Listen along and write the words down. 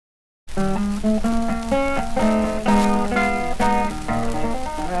I'm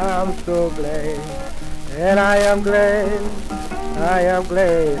so glad, and I am glad, I am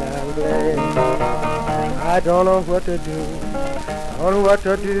glad, I'm glad. I don't know what to do, don't know what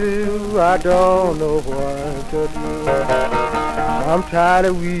to do, I don't know what to do. I'm tired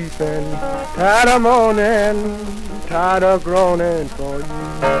of weeping, tired of moaning, tired of groaning for you.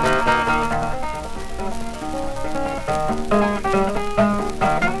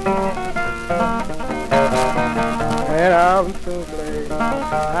 And I'm so glad,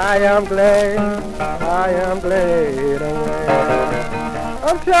 I am glad, I am glad, I'm glad.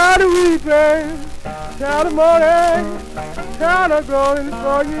 I'm tired of weeping, tired of mourning, tired of groaning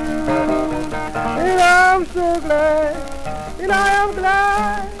for you. And I'm so glad, and I am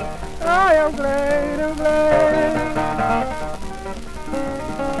glad, I am glad, I'm glad.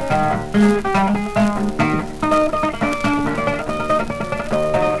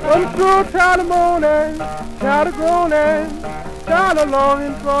 I'm so tired of mourning, tired of groaning, tired of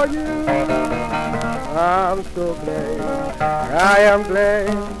longing for you. I'm so glad, I am glad,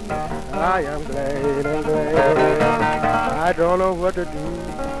 I am glad, I'm glad. I don't know what to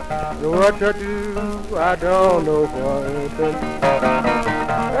do, what to do, I don't know what to do.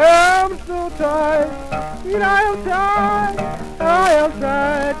 I'm so tired, and I am tired, I am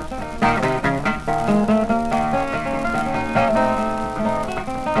tired.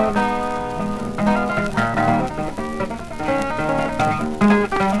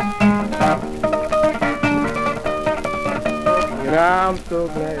 I'm so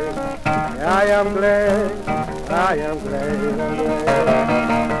glad, I am glad, I am glad, I'm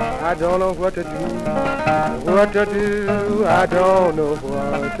glad. I don't know what to do, what to do, I don't know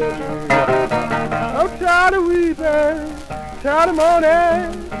what to do. I'm tired of weeping, tired of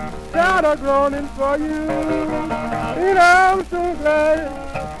mourning, tired of groaning for you. And I'm so glad,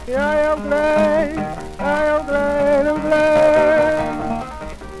 yeah, I am glad, I am glad, I'm glad.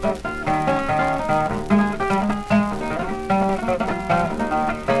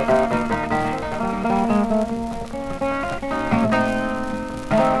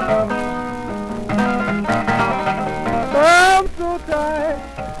 I'm so tired,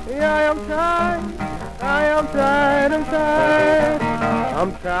 yeah, I am tired, I am tired, I'm tired.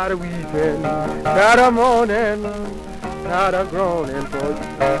 I'm tired of weeping, tired of mourning, tired of groaning for you.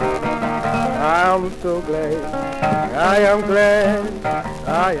 I'm so glad, I am glad,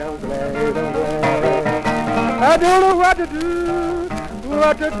 I am glad, I'm glad. I don't know what to do,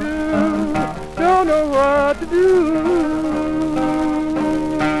 what to do, don't know what to do.